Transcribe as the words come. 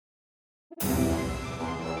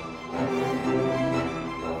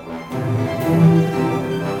Hi,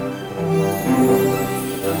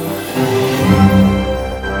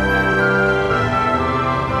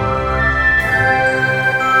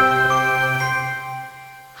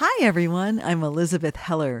 everyone. I'm Elizabeth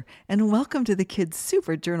Heller, and welcome to the Kids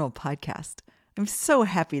Super Journal podcast. I'm so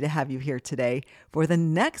happy to have you here today for the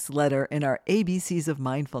next letter in our ABCs of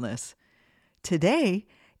Mindfulness. Today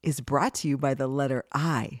is brought to you by the letter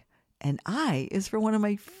I, and I is for one of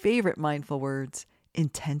my favorite mindful words,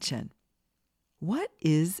 intention. What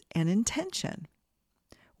is an intention?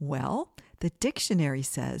 Well, the dictionary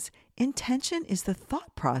says intention is the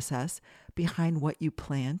thought process behind what you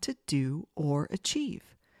plan to do or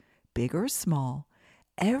achieve. Big or small,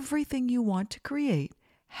 everything you want to create,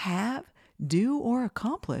 have, do, or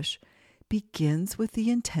accomplish begins with the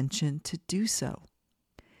intention to do so.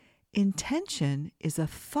 Intention is a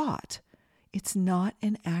thought. It's not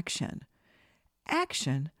an action.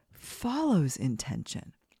 Action follows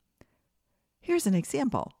intention. Here's an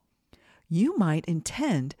example. You might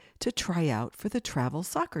intend to try out for the travel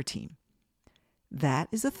soccer team. That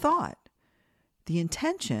is a thought. The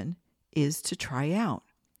intention is to try out.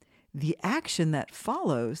 The action that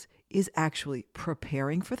follows is actually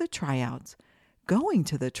preparing for the tryouts, going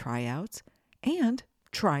to the tryouts, and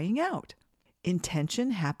trying out.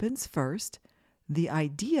 Intention happens first, the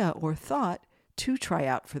idea or thought to try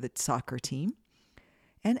out for the soccer team,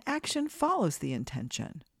 and action follows the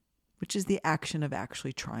intention, which is the action of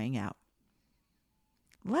actually trying out.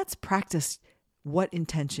 Let's practice what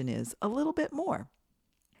intention is a little bit more.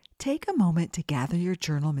 Take a moment to gather your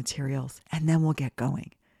journal materials, and then we'll get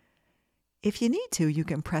going. If you need to, you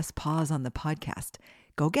can press pause on the podcast.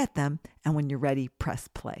 Go get them, and when you're ready, press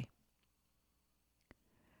play.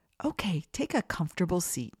 Okay, take a comfortable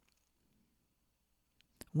seat.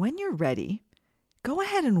 When you're ready, go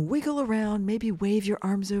ahead and wiggle around, maybe wave your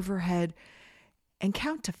arms overhead, and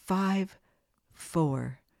count to 5,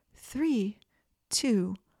 4, 3,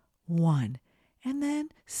 2, 1, and then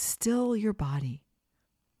still your body.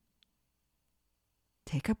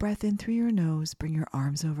 Take a breath in through your nose, bring your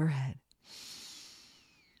arms overhead.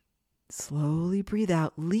 Slowly breathe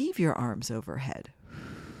out, leave your arms overhead.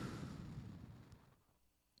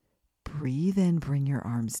 Breathe in, bring your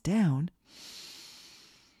arms down.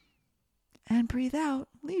 And breathe out,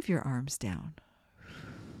 leave your arms down.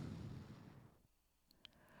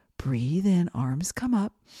 Breathe in, arms come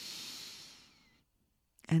up.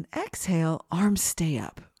 And exhale, arms stay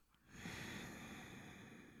up.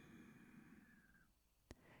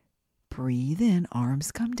 Breathe in,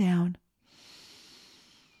 arms come down.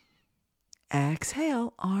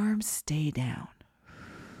 Exhale, arms stay down.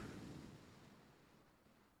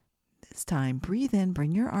 This time, breathe in,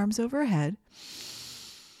 bring your arms overhead.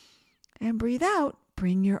 And breathe out,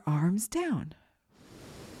 bring your arms down.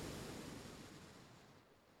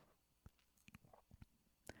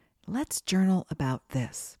 Let's journal about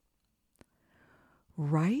this.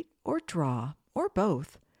 Write or draw, or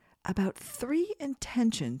both, about 3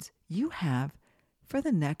 intentions you have for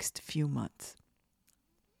the next few months.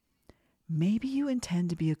 Maybe you intend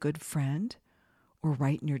to be a good friend or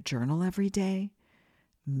write in your journal every day.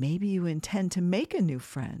 Maybe you intend to make a new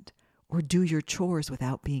friend or do your chores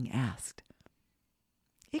without being asked.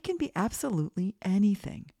 It can be absolutely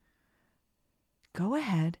anything. Go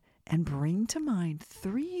ahead and bring to mind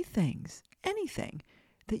 3 things, anything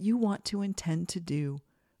that you want to intend to do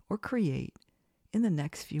or create in the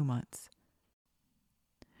next few months.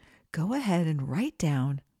 Go ahead and write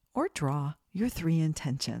down or draw your 3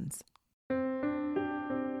 intentions.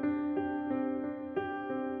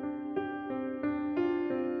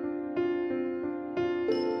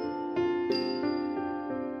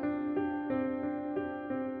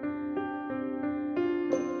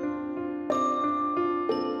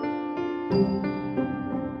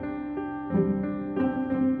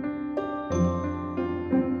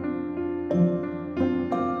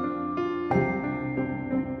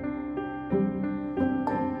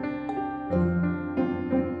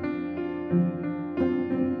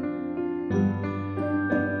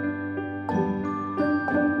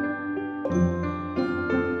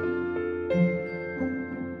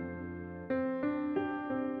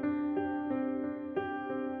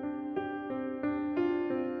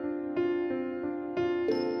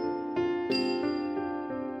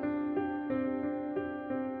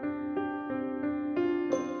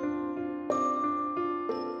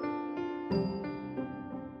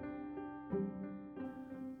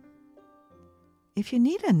 If you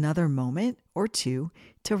need another moment or two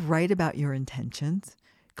to write about your intentions,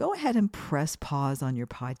 go ahead and press pause on your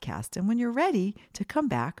podcast. And when you're ready to come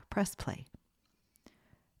back, press play.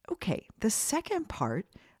 Okay, the second part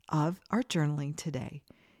of our journaling today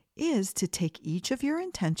is to take each of your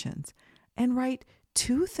intentions and write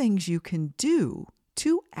 2 things you can do,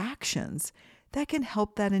 2 actions that can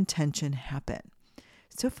help that intention happen.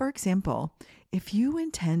 So for example, if you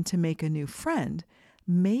intend to make a new friend,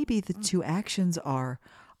 maybe the 2 actions are,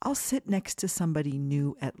 I'll sit next to somebody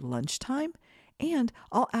new at lunchtime and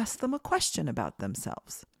I'll ask them a question about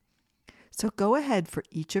themselves. So go ahead for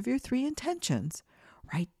each of your 3 intentions,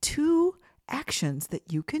 write 2 actions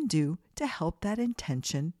that you can do to help that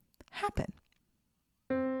intention happen.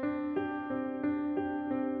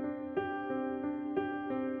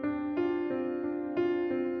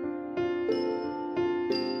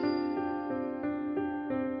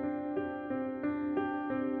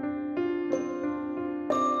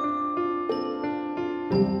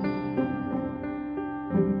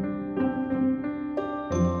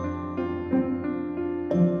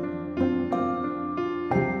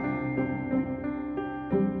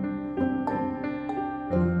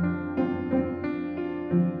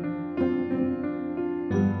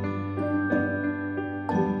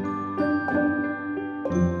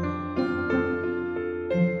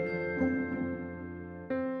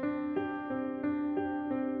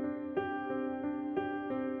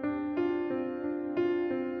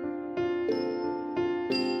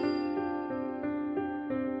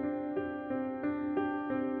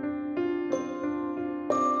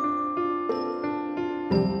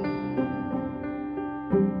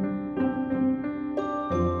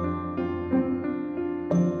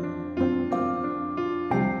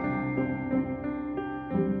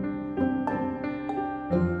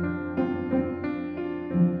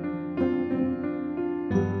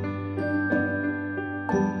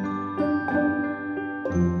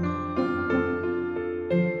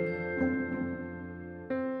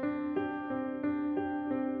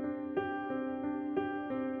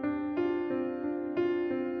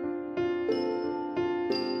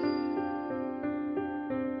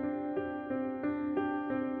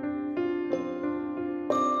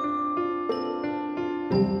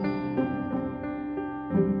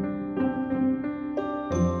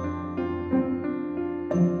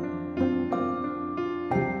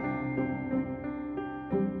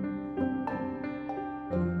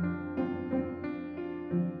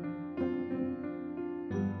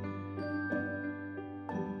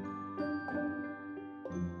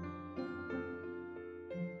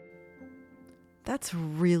 That's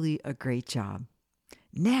really a great job.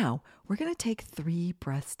 Now, we're going to take 3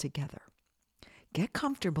 breaths together. Get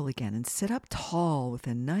comfortable again and sit up tall with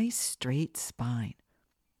a nice straight spine.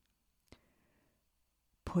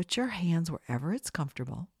 Put your hands wherever it's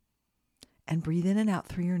comfortable and breathe in and out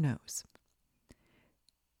through your nose.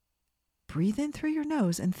 Breathe in through your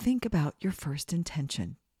nose and think about your first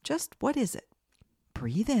intention. Just what is it?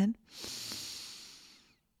 Breathe in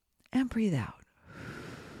and breathe out.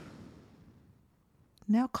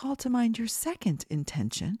 Now call to mind your second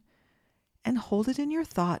intention and hold it in your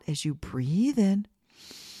thought as you breathe in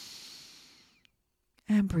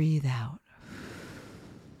and breathe out.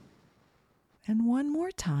 And one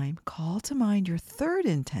more time, call to mind your third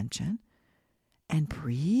intention and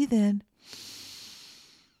breathe in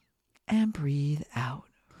and breathe out.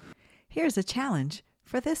 Here's a challenge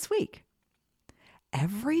for this week.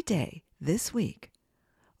 Every day this week,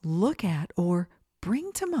 look at or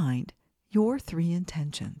bring to mind your 3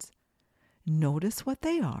 intentions. Notice what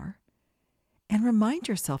they are and remind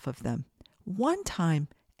yourself of them one time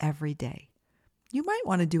every day. You might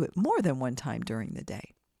want to do it more than one time during the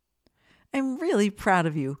day. I'm really proud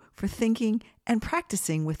of you for thinking and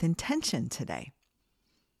practicing with intention today.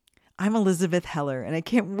 I'm Elizabeth Heller, and I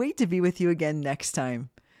can't wait to be with you again next time.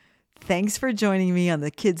 Thanks for joining me on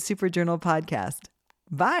the Kids Super Journal podcast.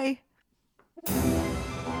 Bye.